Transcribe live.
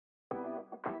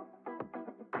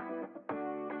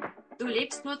Du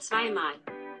lebst nur zweimal.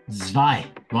 Zwei.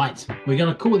 Right. We're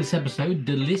going to call this episode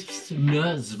 "Du lebst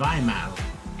nur zweimal."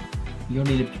 You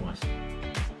only live twice.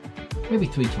 Maybe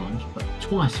three times, but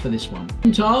twice for this one.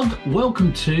 Guten Tag.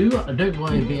 Welcome to Don't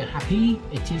Worry, Be Happy.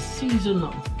 It is season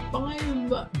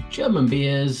 5 German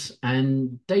beers,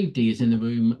 and Dave D is in the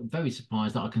room, very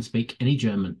surprised that I can speak any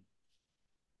German.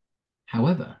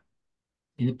 However,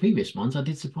 in the previous ones, I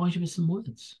did surprise you with some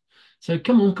words. So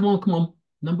come on, come on, come on.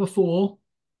 Number 4.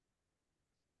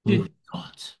 Oh, Do,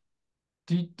 God.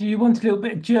 do you want a little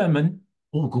bit of German?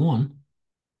 Oh, go on.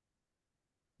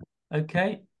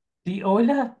 Okay. Die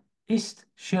Eule ist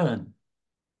schön.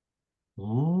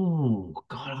 Oh,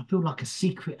 God, I feel like a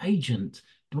secret agent.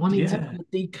 Do I need to Yeah.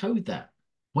 decode that?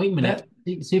 Wait a minute.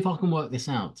 That See if I can work this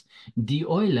out. Die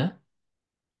Eule.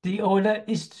 Die Eule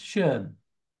ist schön.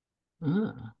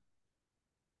 Ah,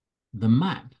 the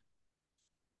map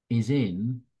is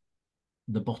in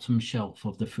the bottom shelf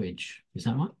of the fridge. Is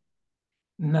that right?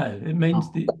 No, it means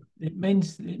Oh. the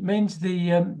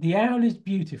owl is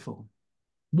beautiful.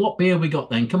 What beer we got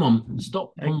then? Come on,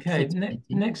 stop Okay. pontificating.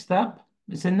 Next up,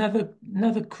 it's another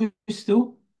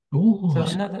Kristall. Oh, So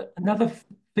another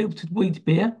filtered wheat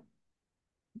beer.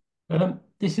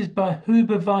 This is by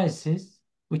Huber Weisses,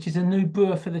 which is a new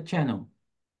brewer for the channel.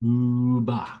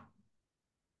 Uba.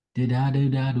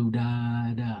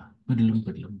 Da-da-da-da-da-da.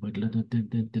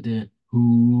 Ba-da-lum-ba-da-lum-ba-da-da-da-da-da.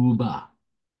 Uba.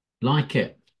 Like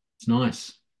it. It's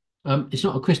nice. It's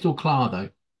not a crystal clear though.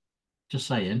 Just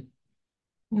saying.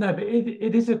 No, but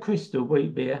it is a Kristall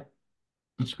wheat beer.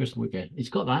 It's crystal wicked. It's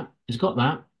got that. It's got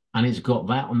that. And it's got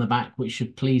that on the back, which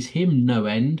should please him no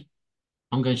end.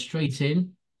 I'm going straight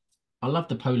in. I love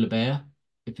the polar bear.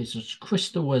 If it's as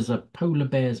crystal as a polar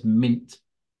bear's mint,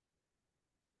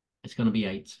 it's going to be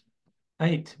 8.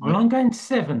 8. Well, Right? I'm going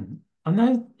 7. I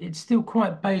know it's still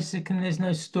quite basic and there's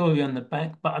no story on the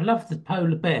back, but I love the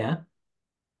polar bear.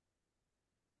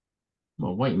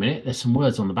 Well, wait a minute. There's some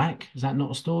words on the back. Is that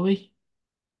not a story?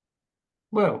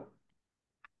 Well,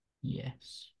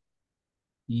 Yes.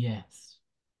 Yes.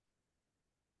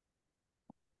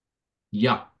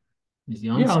 Yeah, is the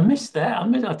yeah, answer. I missed that. I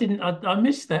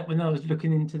missed that when I was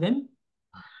looking into them.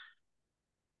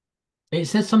 It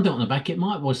says something on the back. It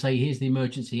might well say, here's the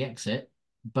emergency exit,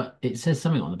 but it says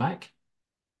something on the back.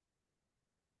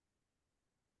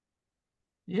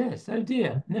 Yes, oh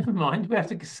dear. Never mind. We have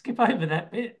to skip over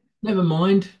that bit. Never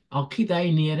mind. I'll keep that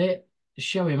in the edit.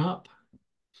 Show him up.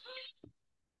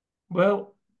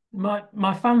 Well,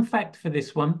 my fun fact for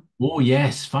this one, Oh,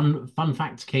 yes. Fun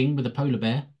fact king with a polar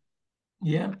bear.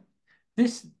 yeah,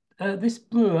 this this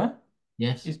brewer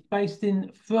Yes. is based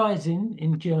in Freising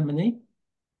in Germany.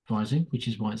 Freising, which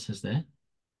is why it says there.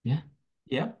 Yeah.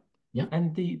 Yeah. Yeah.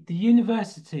 And the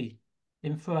university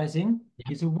in Freising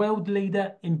Yeah. is a world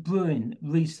leader in brewing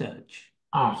research.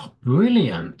 Oh,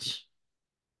 brilliant.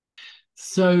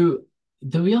 So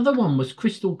the other one was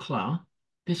Crystal Clear.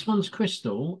 This one's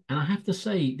crystal, and I have to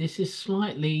say this is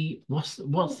slightly what's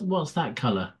that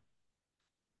color?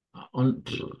 On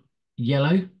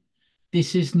yellow.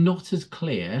 This is not as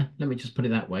clear. Let me just put it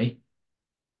that way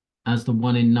as the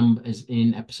one in number as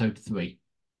in episode 3.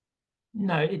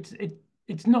 No, it's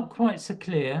not quite so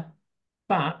clear,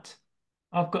 but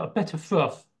I've got a better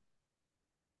froth.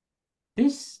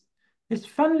 This this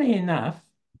funnily enough,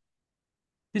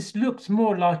 this looks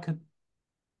more like a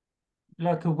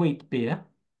wheat beer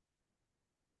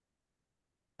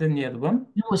than the other one.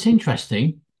 You know what's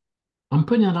interesting? I'm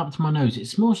putting that up to my nose. It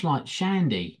smells like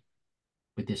shandy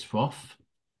with this froth.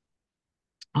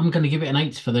 I'm going to give it an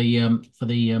 8 for the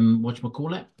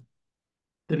whatchamacallit?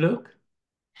 The look.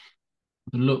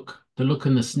 The look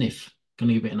and the sniff. Going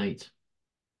to give it an 8.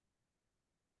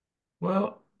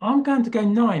 Well, I'm going to go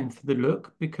 9 for the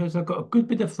look because I've got a good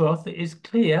bit of froth. It is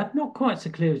clear, not quite so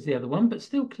clear as the other one, but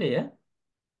still clear.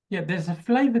 Yeah, there's a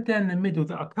flavour down the middle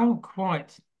that I can't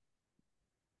quite.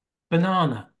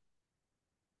 Banana.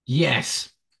 Yes.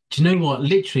 Do you know what?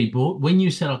 Literally, but when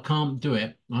you said I can't do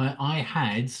it, I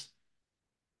had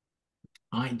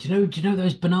do you know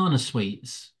those banana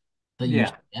sweets that you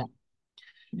used Yeah, to get?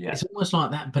 yeah. It's almost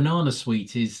like that banana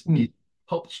sweet is Mm.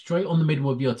 popped straight on the middle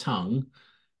of your tongue,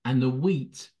 and the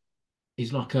wheat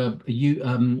is like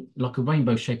like a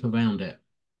rainbow shape around it.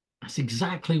 That's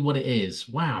exactly what it is.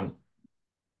 Wow.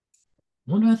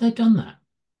 Wonder how they've done that.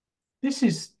 This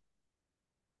is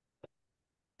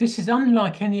this is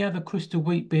unlike any other crystal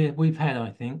wheat beer we've had,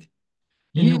 I think,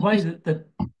 in Yeah, the way that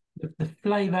the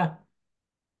flavour,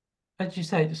 as you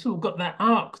say, it's sort of got that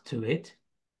arc to it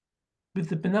with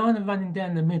the banana running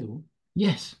down the middle.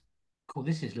 yes. Cool,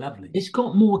 this is lovely. It's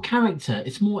got more character.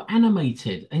 It's more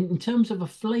animated. And in terms of a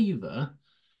flavor,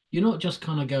 you're not just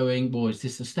kind of going, well, is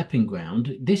this a stepping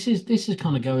ground? This is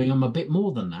kind of going, I'm a bit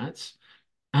more than that.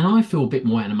 And I feel a bit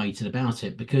more animated about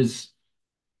it because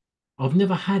I've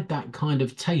never had that kind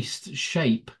of taste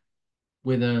shape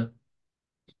with a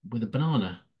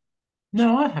banana.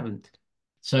 No, I haven't.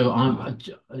 So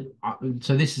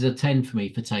so this is a 10 for me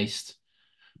for taste.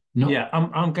 Not Yeah,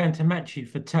 I'm going to match you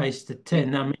for taste at it,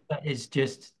 10. I mean, that is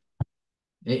just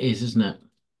it is, isn't it?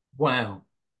 wow.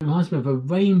 Reminds me of a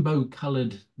rainbow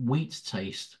colored wheat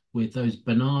taste with those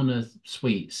banana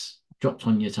sweets dropped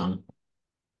on your tongue.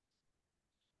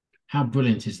 How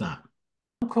brilliant is that?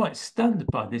 I'm quite stunned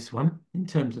by this one in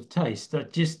terms of taste.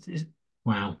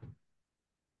 Wow.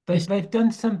 This They've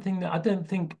done something that I don't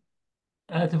think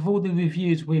out of all the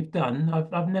reviews we've done,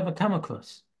 I've never come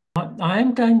across. I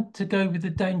am going to go with the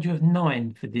danger of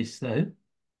 9 for this though,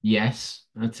 Yes,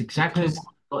 that's exactly what because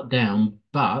I got down,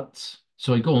 but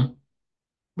sorry, go on.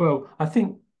 well, I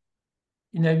think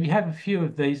you have a few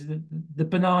of these, the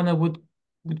banana would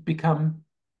become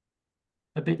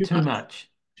a bit Too too much.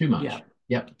 much. Too Yeah. much.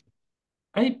 Yep.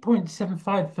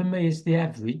 8.75 for me is the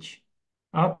average.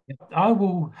 I I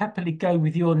will happily go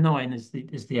with your 9 as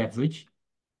the average.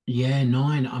 Yeah,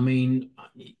 9. I mean,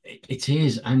 it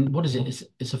is. And what is it?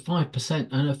 It's a 5%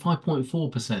 and a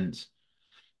 5.4%.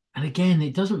 And again,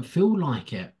 it doesn't feel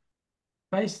like it.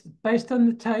 Based on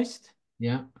the taste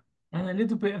Yeah. and a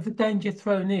little bit of the danger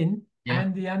thrown in Yeah.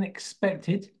 and the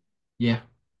unexpected, Yeah.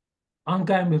 I'm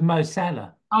going with Mo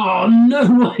Salah. Oh,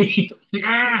 no way.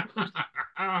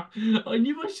 I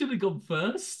knew I should have gone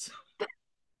first.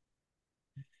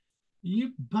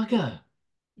 You bugger.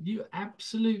 You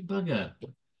absolute bugger.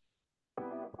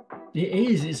 It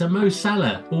is. It's a Mo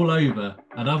Salah all over,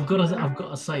 and I've got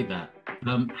to say that.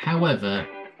 However,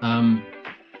 um,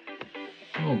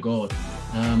 oh God.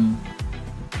 Um,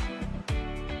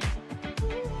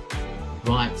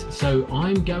 right. So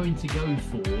I'm going to go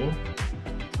for.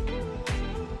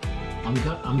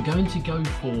 I'm going to go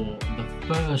for the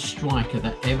first striker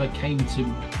that ever came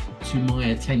to my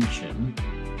attention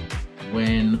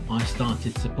when I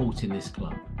started supporting this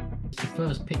club. It's the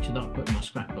first picture that I put in my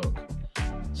scrapbook.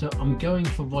 So I'm going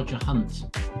for Roger Hunt.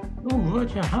 Oh,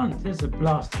 Roger Hunt, there's a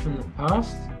blast from the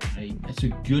past. It's a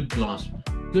good blast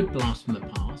from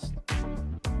the past.